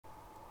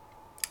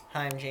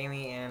Hi, I'm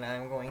Jamie, and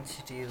I'm going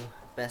to do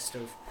best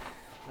of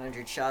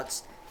 100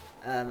 shots.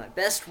 My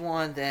best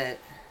one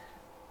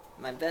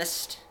my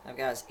best I've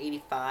got is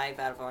 85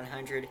 out of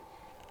 100,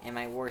 and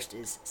my worst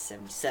is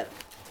 77.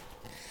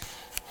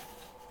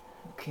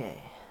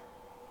 Okay,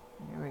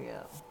 here we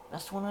go.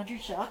 Best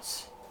 100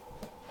 shots.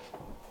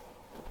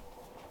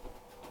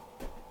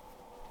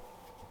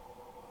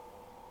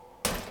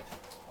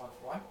 One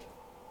for one.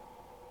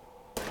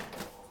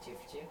 Two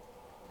for two.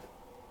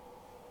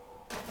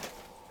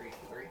 Three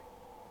for three.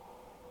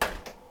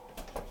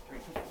 Three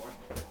for four.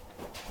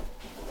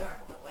 Darn,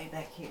 way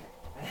back here.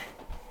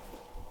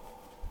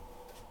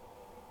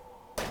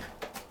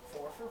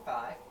 Four for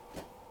five.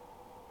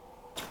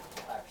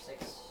 Five for six.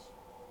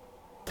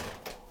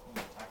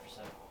 Five for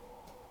seven.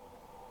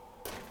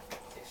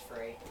 Six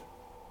for eight.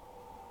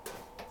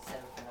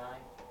 Seven for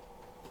nine.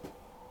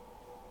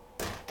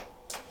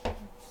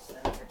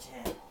 Seven for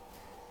 10. That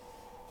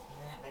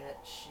made a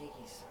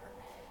shaky start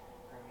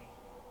for me.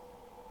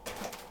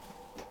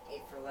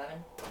 8 for 11.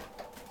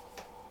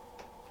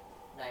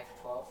 9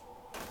 for 12.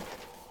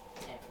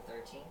 10 for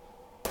 13.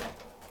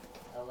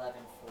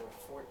 11 for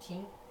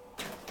 14.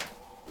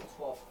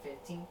 12 for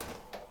 15.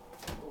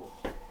 Ooh.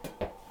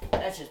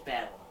 That's just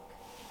bad luck.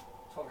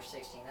 12 for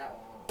 16, that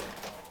one.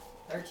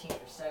 13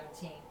 for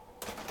 17.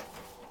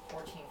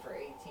 14 for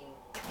 18.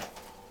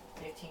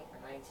 15 for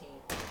 19.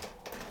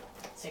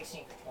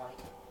 16 for 20.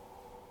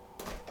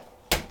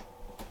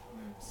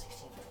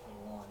 16 for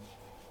 21.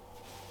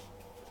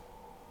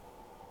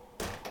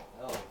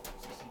 Oh,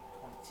 16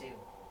 for 22.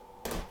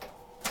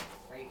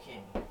 Are you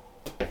kidding me?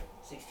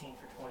 16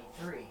 for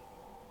 23.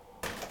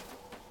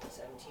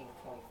 17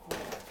 for 24.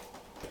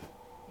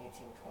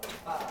 18 for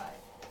 25.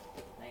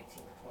 19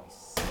 for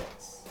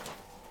 26.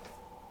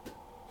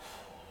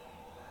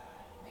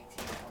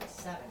 19 for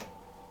 27.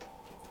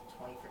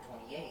 20 for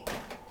 28.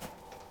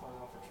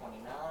 21 for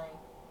 29.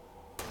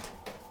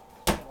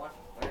 21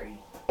 for 30.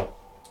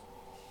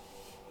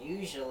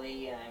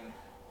 Usually I'm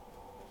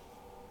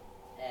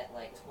at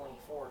like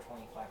 24,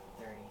 25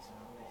 for 30, so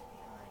I'm a bit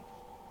behind.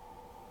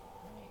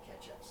 I need to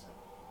catch up some.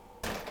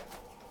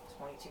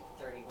 22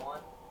 for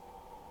 31.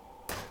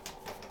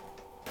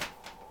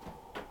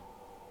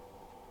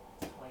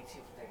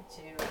 22 for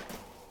 32.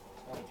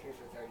 23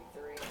 for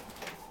 33.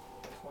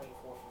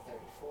 24 for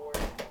 34.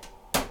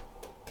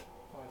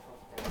 24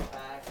 for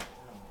 35.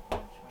 Oh my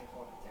god,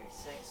 24 for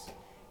 36.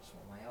 Just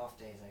one of my off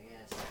days, I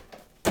guess.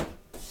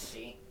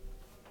 See?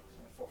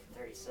 24 for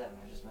 37.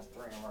 I just missed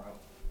 3 in a row.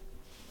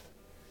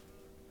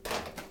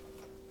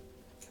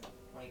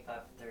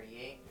 25 for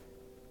 38.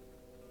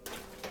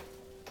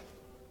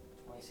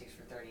 26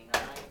 for 39.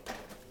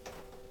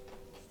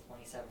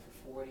 27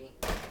 for 40.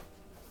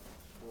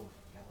 Ooh,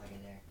 got lucky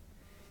there.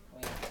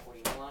 28 for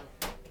 41.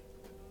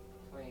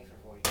 28 for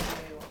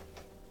 42.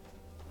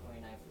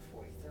 29 for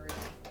 43.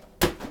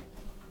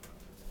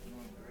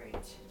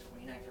 Great.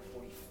 29 for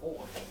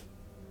 44.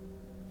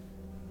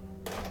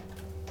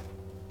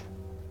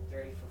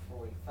 30 for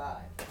 45.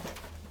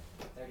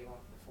 31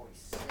 for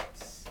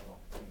 46. Oh,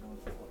 31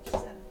 for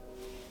 47.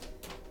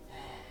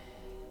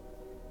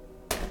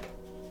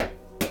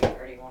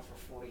 31 for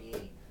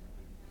 48.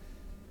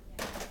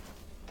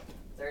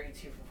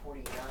 32 for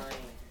 49.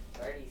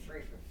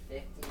 33 for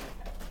 50.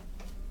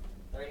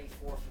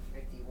 34 for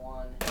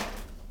 51.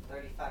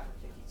 35 for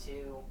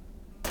 52.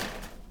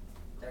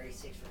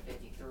 36 for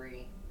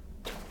 53.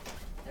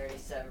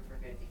 37 for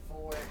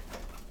 54.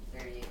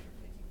 38 for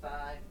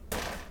 55.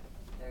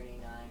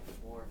 39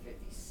 for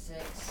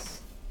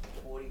 56.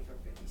 40 for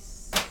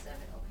 57.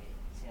 Okay,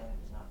 ceiling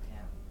does not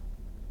count.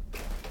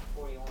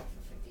 41 for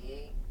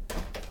 58.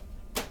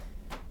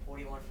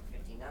 41 for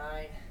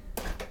 59.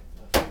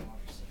 41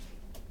 for 60.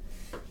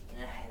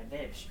 And I had a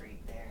bit of a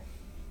streak there.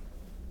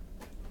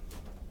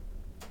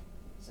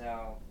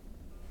 So,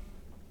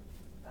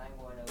 I'm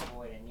going to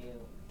avoid a new.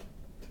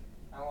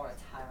 I want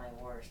to tie my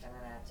worst. I'm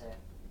going to have to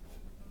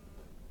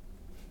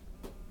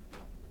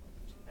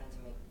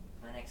make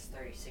my next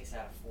 36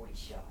 out of 40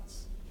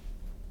 shots.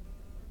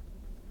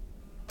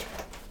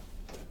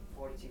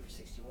 42 for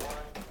 61.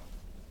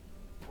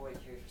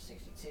 43 for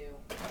 62.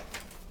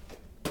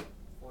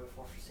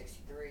 44 for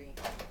 63.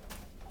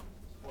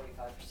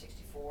 45 for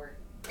 64.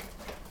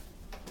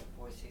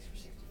 46 for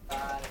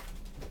 65.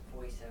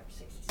 47 for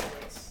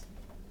 66.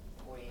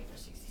 48 for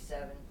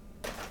 67.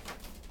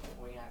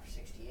 49 for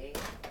 68.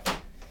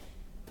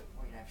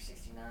 49 for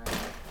 69. And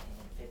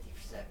then 50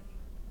 for 70.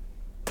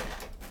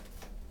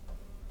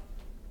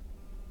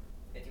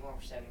 51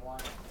 for 71.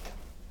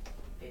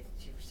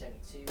 52 for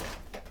 72.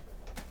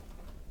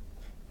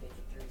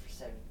 53 for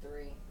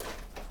 73.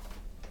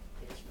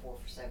 54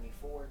 for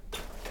 74.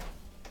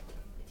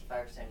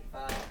 55 for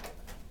 75.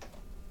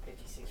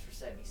 56 for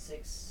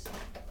 76.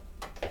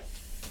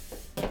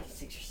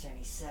 56 for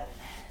 77.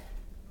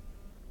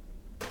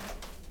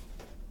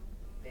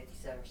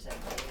 57 for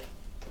 78.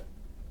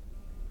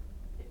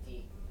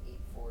 58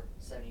 for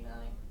 79.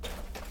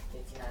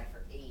 59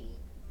 for 80.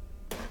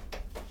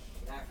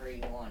 59 for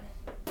 81.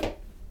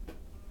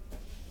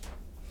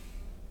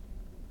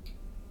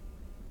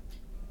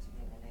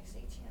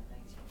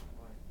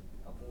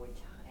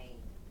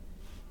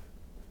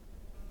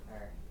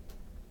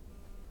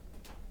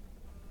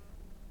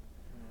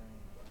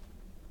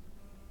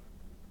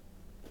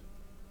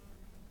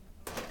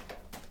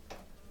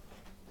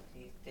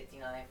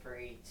 for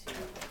 82.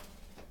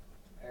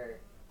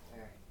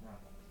 No,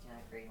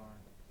 59 for 81.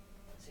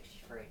 60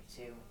 for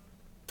 82.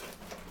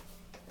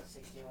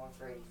 61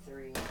 for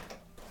 83.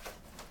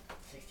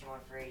 61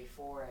 for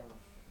 84, and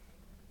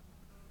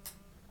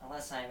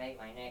unless I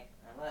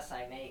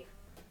make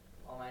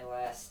all my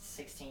last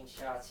 16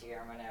 shots here,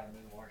 I'm gonna have a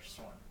new worst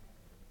one.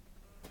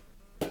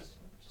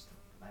 Just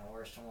my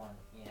worst one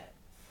yet.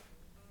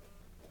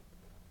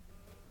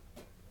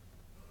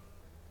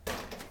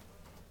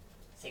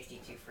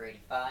 $62 for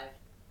 85.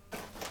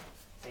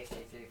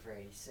 63 for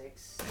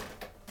 86.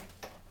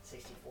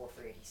 64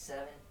 for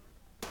 87.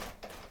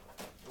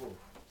 Ooh,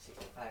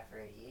 65 for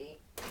 88.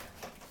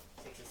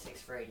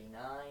 66 for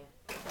 89.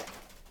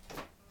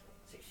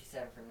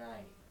 67 for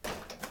 90.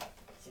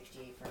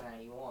 68 for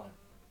 91.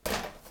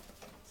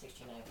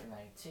 69 for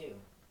 92.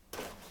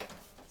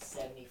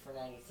 70 for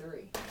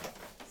 93.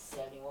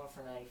 71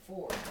 for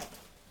 94.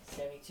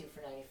 72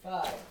 for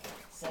 95.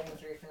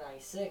 73 for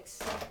 96.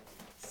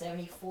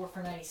 74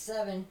 for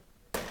 97.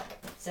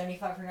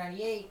 75 for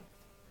 98.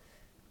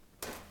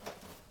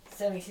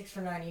 76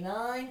 for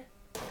 99.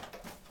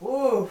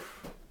 Woo!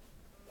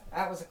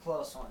 That was a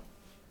close one.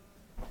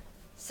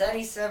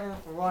 77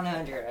 for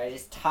 100. I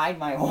just tied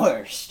my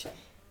worst.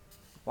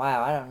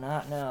 Wow, I do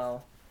not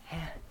know.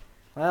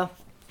 Well,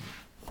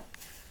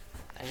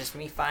 that's just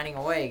me finding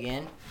a way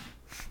again.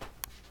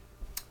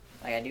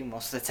 Like I do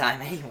most of the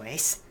time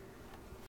anyways.